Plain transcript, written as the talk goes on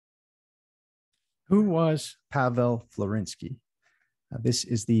Who was Pavel Florensky? This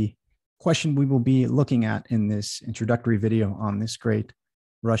is the question we will be looking at in this introductory video on this great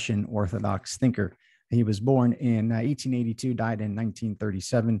Russian Orthodox thinker. He was born in 1882, died in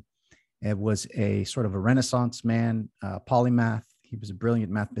 1937. It was a sort of a Renaissance man, polymath. He was a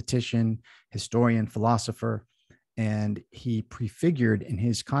brilliant mathematician, historian, philosopher, and he prefigured in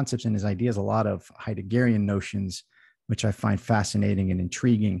his concepts and his ideas a lot of Heideggerian notions, which I find fascinating and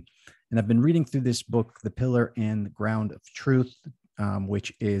intriguing. And I've been reading through this book, The Pillar and the Ground of Truth,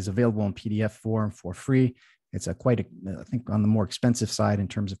 which is available in PDF form for free. It's I think, on the more expensive side in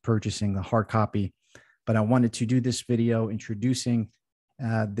terms of purchasing the hard copy. But I wanted to do this video introducing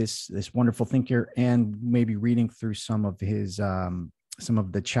this wonderful thinker and maybe reading through some of his some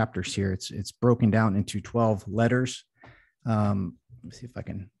of the chapters here. It's broken down into 12 letters. Let me see if I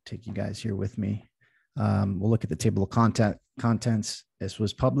can take you guys here with me. We'll look at the table of contents. This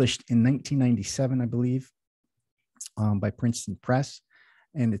was published in 1997, I believe, by Princeton Press,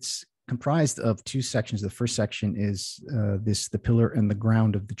 and it's comprised of two sections. The first section is the pillar and the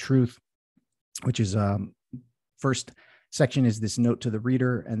ground of the truth, which is first section is this note to the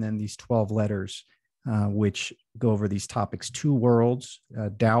reader, and then these 12 letters, which go over these topics: two worlds,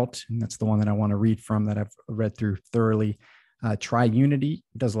 doubt, and that's the one that I want to read from, that I've read through thoroughly. Triunity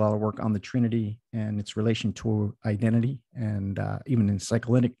does a lot of work on the Trinity and its relation to identity, and even in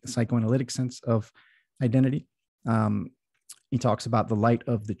psychoanalytic sense of identity. He talks about the light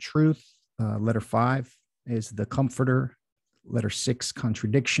of the truth. Letter 5 is the comforter. Letter 6,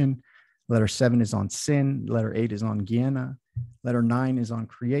 contradiction. Letter 7 is on sin. Letter 8 is on Gehenna. Letter 9 is on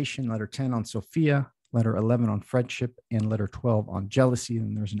creation. Letter 10 on Sophia. Letter 11 on friendship, and letter 12 on jealousy.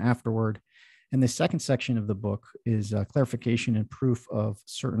 And there's an afterword. And the second section of the book is clarification and proof of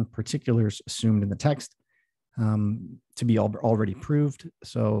certain particulars assumed in the text to be already proved.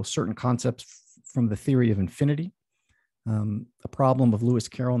 So certain concepts from the theory of infinity, a problem of Lewis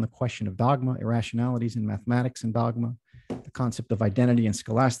Carroll and the question of dogma, irrationalities in mathematics and dogma, the concept of identity in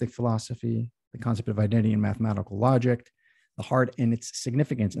scholastic philosophy, the concept of identity in mathematical logic, the heart and its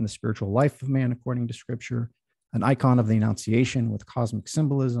significance in the spiritual life of man according to Scripture, an icon of the Annunciation with cosmic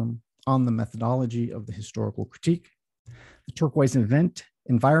symbolism, on the methodology of the historical critique, the turquoise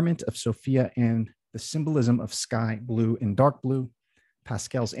environment of Sophia and the symbolism of sky blue and dark blue,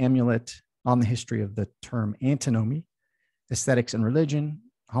 Pascal's amulet, on the history of the term antinomy, aesthetics and religion,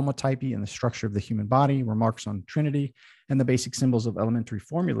 homotypy and the structure of the human body, remarks on Trinity, and the basic symbols of elementary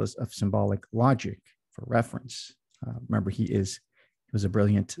formulas of symbolic logic for reference. Remember, he was a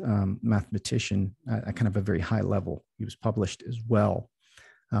brilliant mathematician at kind of a very high level. He was published as well.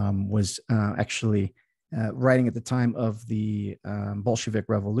 Was actually writing at the time of the Bolshevik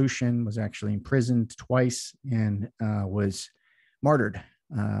Revolution, was actually imprisoned twice, and was martyred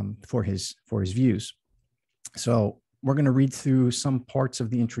for his views. So we're going to read through some parts of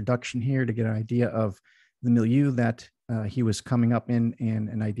the introduction here to get an idea of the milieu that he was coming up in, and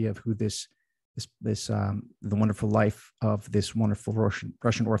an idea of who the wonderful life of this wonderful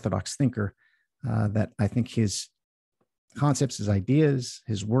Russian Orthodox thinker, that I think his concepts, his ideas,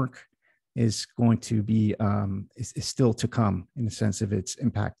 his work is going to be is still to come in the sense of its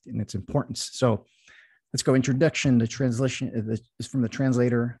impact and its importance. So let's go. Introduction. The translation is from the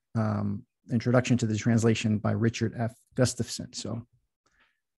translator. Introduction to the translation by Richard F. Gustafson. So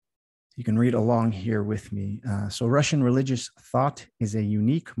you can read along here with me. So Russian religious thought is a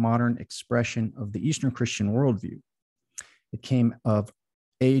unique modern expression of the Eastern Christian worldview. It came of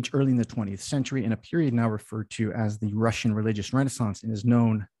age early in the 20th century, in a period now referred to as the Russian religious Renaissance, and is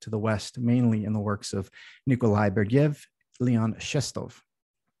known to the West mainly in the works of Nikolai Bergyev, Leon Shestov.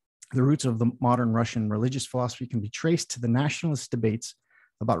 The roots of the modern Russian religious philosophy can be traced to the nationalist debates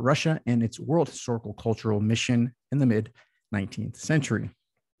about Russia and its world historical cultural mission in the mid-19th century.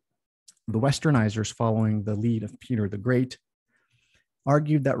 The Westernizers, following the lead of Peter the Great,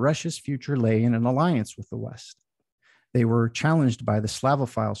 argued that Russia's future lay in an alliance with the West. They were challenged by the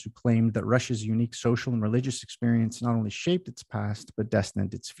Slavophiles, who claimed that Russia's unique social and religious experience not only shaped its past, but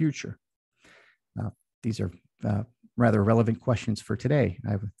destined its future. These are rather relevant questions for today,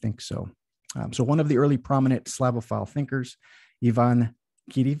 I would think so. So one of the early prominent Slavophile thinkers, Ivan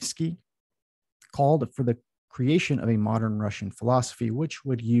Kirivsky, called for the creation of a modern Russian philosophy, which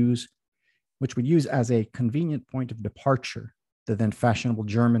would use as a convenient point of departure the then fashionable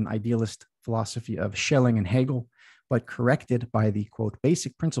German idealist philosophy of Schelling and Hegel, but corrected by the, quote,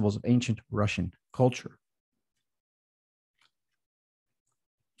 basic principles of ancient Russian culture.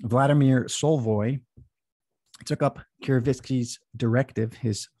 Vladimir Solvoy took up Kirivsky's directive,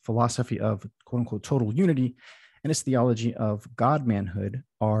 his philosophy of, quote unquote, total unity, and his theology of God-manhood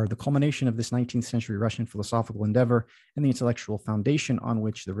are the culmination of this 19th century Russian philosophical endeavor and the intellectual foundation on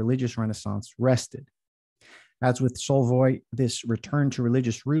which the religious Renaissance rested. As with Solvoy, this return to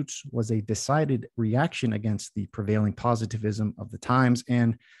religious roots was a decided reaction against the prevailing positivism of the times,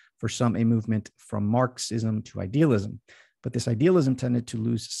 and for some, a movement from Marxism to idealism. But this idealism tended to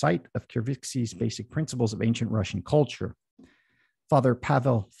lose sight of Kierkegaard's basic principles of ancient Russian culture. Father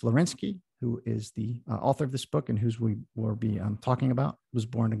Pavel Florensky, who is the author of this book and whose we will be talking about, was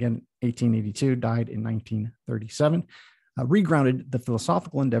born again in 1882, died in 1937, regrounded the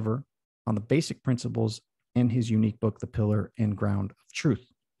philosophical endeavor on the basic principles in his unique book, The Pillar and Ground of Truth.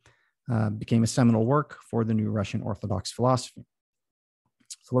 Became a seminal work for the new Russian Orthodox philosophy.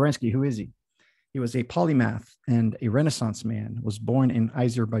 Florensky, who is he? He was a polymath and a Renaissance man, was born in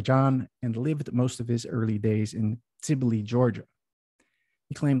Azerbaijan and lived most of his early days in Tbilisi, Georgia.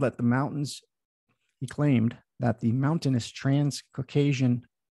 He claimed that the mountainous trans-Caucasian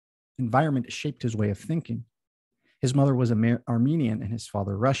environment shaped his way of thinking. His mother was Armenian and his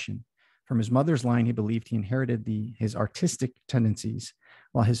father Russian. From his mother's line, he believed he inherited his artistic tendencies,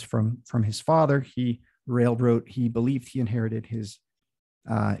 while from his father, he believed he inherited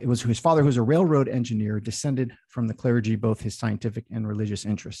it was his father, who was a railroad engineer, descended from the clergy, both his scientific and religious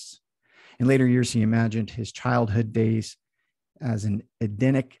interests. In later years, he imagined his childhood days as an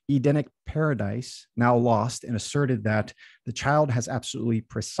Edenic paradise, now lost, and asserted that the child has absolutely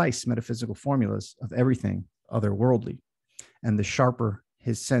precise metaphysical formulas of everything otherworldly. And the sharper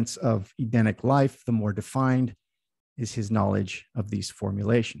his sense of Edenic life, the more defined is his knowledge of these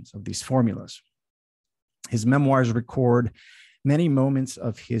formulations, of these formulas. His memoirs record many moments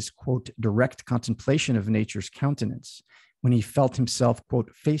of his, quote, direct contemplation of nature's countenance, when he felt himself,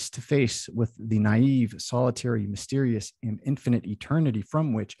 quote, face to face with the naive, solitary, mysterious, and infinite eternity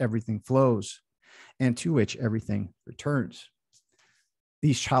from which everything flows and to which everything returns.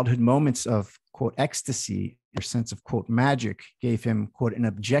 These childhood moments of, quote, ecstasy, or sense of, quote, magic, gave him, quote, an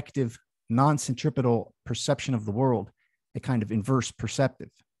objective, non-centripetal perception of the world, a kind of inverse perspective,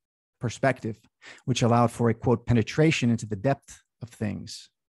 which allowed for a, quote, penetration into the depth of things.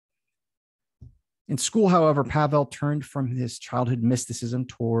 In school, however, Pavel turned from his childhood mysticism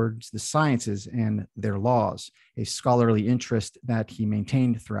towards the sciences and their laws, a scholarly interest that he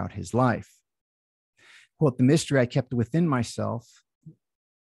maintained throughout his life. Quote, the mystery I kept within myself,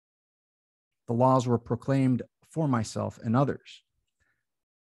 the laws were proclaimed for myself and others.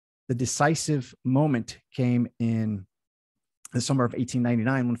 The decisive moment came in the summer of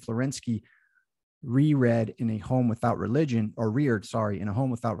 1899 when Florensky reread in a home without religion, in a home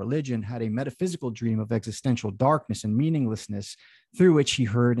without religion, had a metaphysical dream of existential darkness and meaninglessness through which he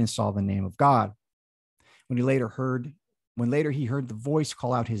heard and saw the name of God. When later he heard the voice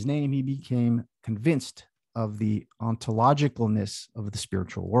call out his name, he became convinced of the ontologicalness of the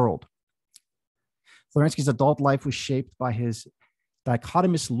spiritual world. Florensky's adult life was shaped by his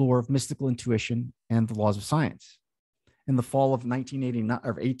dichotomous lure of mystical intuition and the laws of science. In the fall of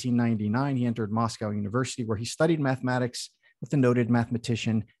 1899, he entered Moscow University, where he studied mathematics with the noted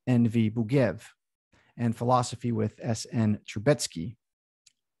mathematician N.V. Bugev and philosophy with S.N. Trubetsky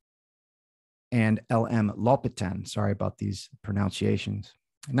and L.M. Lopetan. Sorry about these pronunciations.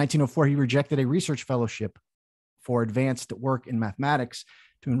 In 1904, he rejected a research fellowship for advanced work in mathematics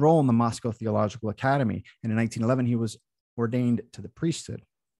to enroll in the Moscow Theological Academy. And in 1911, he was ordained to the priesthood.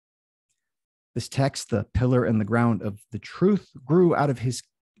 This text, The Pillar and the Ground of the Truth, grew out of his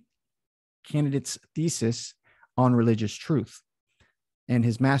candidate's thesis on religious truth and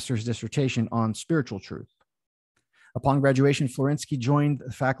his master's dissertation on spiritual truth. Upon graduation, Florensky joined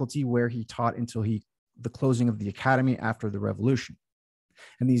the faculty where he taught until the closing of the academy after the revolution.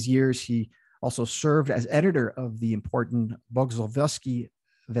 In these years, he also served as editor of the important Bogoslovsky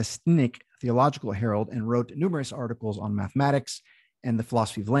Vestnik Theological Herald and wrote numerous articles on mathematics and the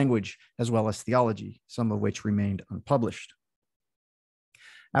philosophy of language, as well as theology, some of which remained unpublished.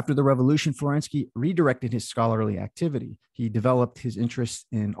 After the revolution, Florensky redirected his scholarly activity. He developed his interest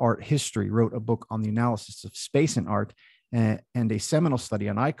in art history, wrote a book on the analysis of space and art, and a seminal study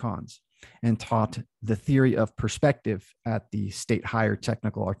on icons, and taught the theory of perspective at the State Higher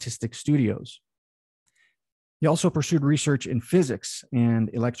Technical Artistic Studios. He also pursued research in physics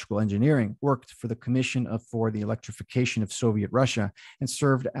and electrical engineering, worked for the Commission for the Electrification of Soviet Russia, and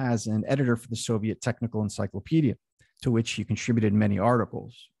served as an editor for the Soviet Technical Encyclopedia, to which he contributed many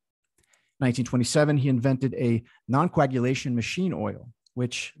articles. In 1927, he invented a non-coagulation machine oil,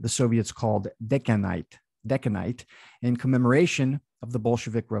 which the Soviets called decanite, in commemoration of the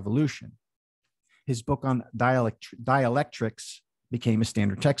Bolshevik Revolution. His book on dielectrics became a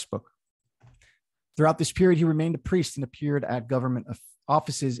standard textbook. Throughout this period, he remained a priest and appeared at government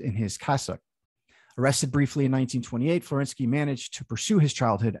offices in his cassock. Arrested briefly in 1928, Florensky managed to pursue his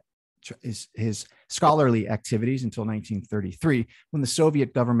scholarly activities until 1933, when the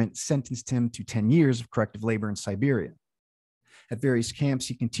Soviet government sentenced him to 10 years of corrective labor in Siberia. At various camps,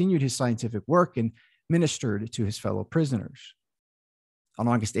 he continued his scientific work and ministered to his fellow prisoners. On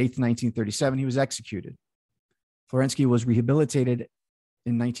August 8, 1937, he was executed. Florensky was rehabilitated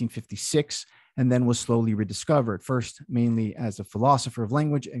in 1956 and then was slowly rediscovered, first mainly as a philosopher of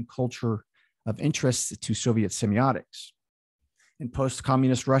language and culture of interest to Soviet semiotics. In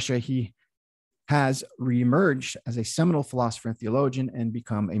post-communist Russia, he has reemerged as a seminal philosopher and theologian and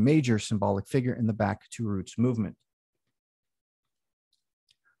become a major symbolic figure in the Back to Roots movement.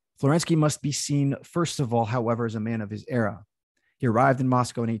 Florensky must be seen, first of all, however, as a man of his era. He arrived in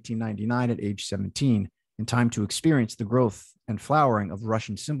Moscow in 1899 at age 17, in time to experience the growth and flowering of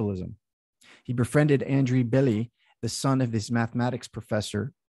Russian symbolism. He befriended Andrei Bely, the son of his mathematics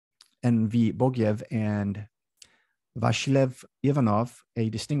professor, N.V. Bogiev, and Vassiliev Ivanov, a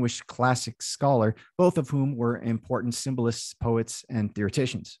distinguished classic scholar, both of whom were important symbolists, poets, and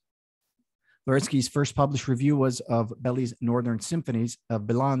theoreticians. Florensky's first published review was of Bely's Northern Symphonies, of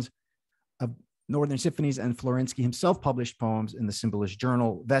Belan's Northern Symphonies, and Florensky himself published poems in the symbolist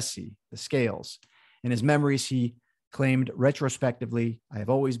journal Vesey, The Scales. In his memories, he claimed retrospectively, "I have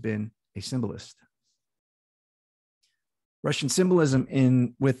always been a symbolist." Russian symbolism,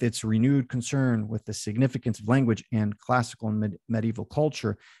 with its renewed concern with the significance of language and classical and medieval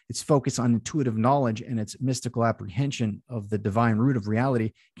culture, its focus on intuitive knowledge and its mystical apprehension of the divine root of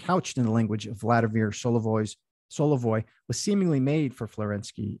reality, couched in the language of Vladimir Solovoy, was seemingly made for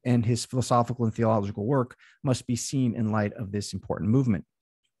Florensky, and his philosophical and theological work must be seen in light of this important movement.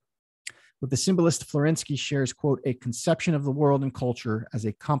 With the symbolist, Florensky shares, quote, a conception of the world and culture as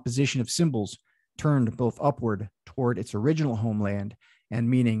a composition of symbols turned both upward toward its original homeland and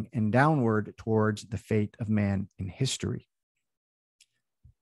meaning, and downward towards the fate of man in history.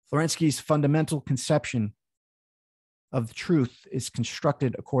 Florensky's fundamental conception of the truth is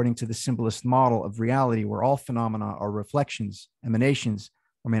constructed according to the symbolist model of reality, where all phenomena are reflections, emanations,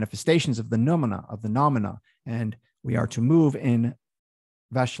 or manifestations of the noumena, and we are to move in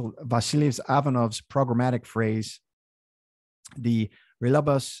Vassiliev Ivanov's programmatic phrase, the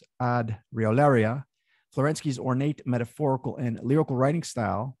relabus ad reolaria. Florensky's ornate metaphorical and lyrical writing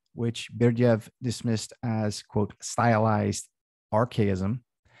style, which Berdyaev dismissed as, quote, stylized archaism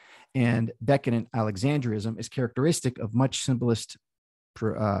and decadent Alexandrianism, is characteristic of much symbolist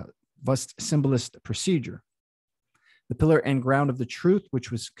procedure. The pillar and ground of the truth,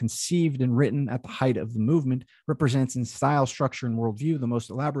 which was conceived and written at the height of the movement, represents in style, structure, and worldview the most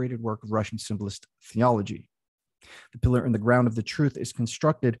elaborated work of Russian symbolist theology. The pillar and the ground of the truth is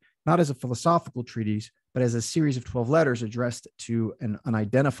constructed not as a philosophical treatise, but as a series of 12 letters addressed to an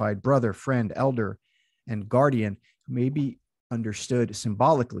unidentified brother, friend, elder, and guardian who may be understood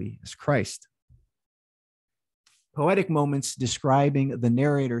symbolically as Christ. Poetic moments describing the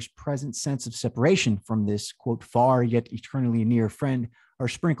narrator's present sense of separation from this, quote, far yet eternally near friend are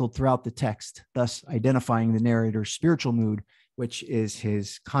sprinkled throughout the text, thus identifying the narrator's spiritual mood, which is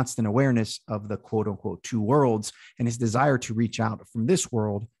his constant awareness of the, quote unquote, two worlds and his desire to reach out from this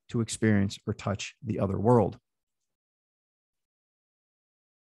world to experience or touch the other world.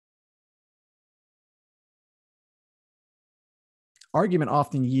 Argument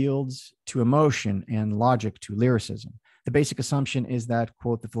often yields to emotion and logic to lyricism. The basic assumption is that,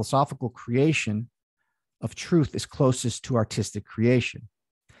 quote, the philosophical creation of truth is closest to artistic creation.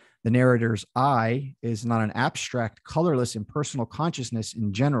 The narrator's I is not an abstract, colorless, impersonal consciousness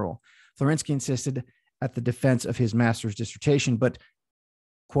in general. Florensky insisted at the defense of his master's dissertation, but,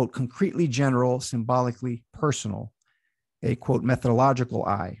 quote, concretely general, symbolically personal, a, quote, methodological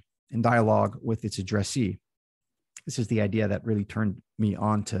I in dialogue with its addressee. This is the idea that really turned me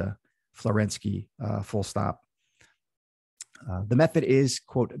on to Florensky, full stop. The method is,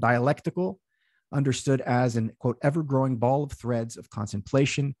 quote, dialectical, understood as an, quote, ever-growing ball of threads of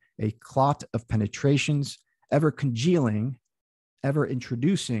contemplation, a clot of penetrations, ever congealing, ever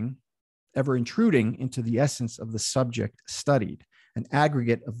intruding into the essence of the subject studied, an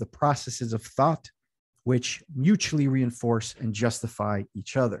aggregate of the processes of thought which mutually reinforce and justify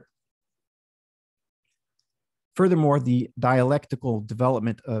each other. Furthermore, the dialectical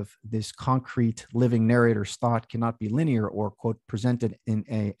development of this concrete living narrator's thought cannot be linear or, quote, presented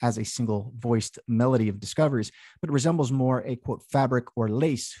as a single voiced melody of discoveries, but resembles more a, quote, fabric or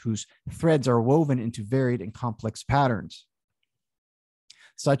lace whose threads are woven into varied and complex patterns.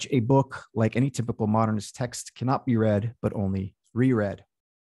 Such a book, like any typical modernist text, cannot be read, but only reread.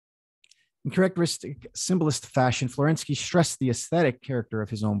 In characteristic symbolist fashion, Florensky stressed the aesthetic character of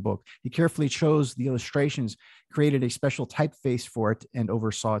his own book. He carefully chose the illustrations, created a special typeface for it, and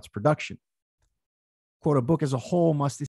oversaw its production. Quote, a book as a whole must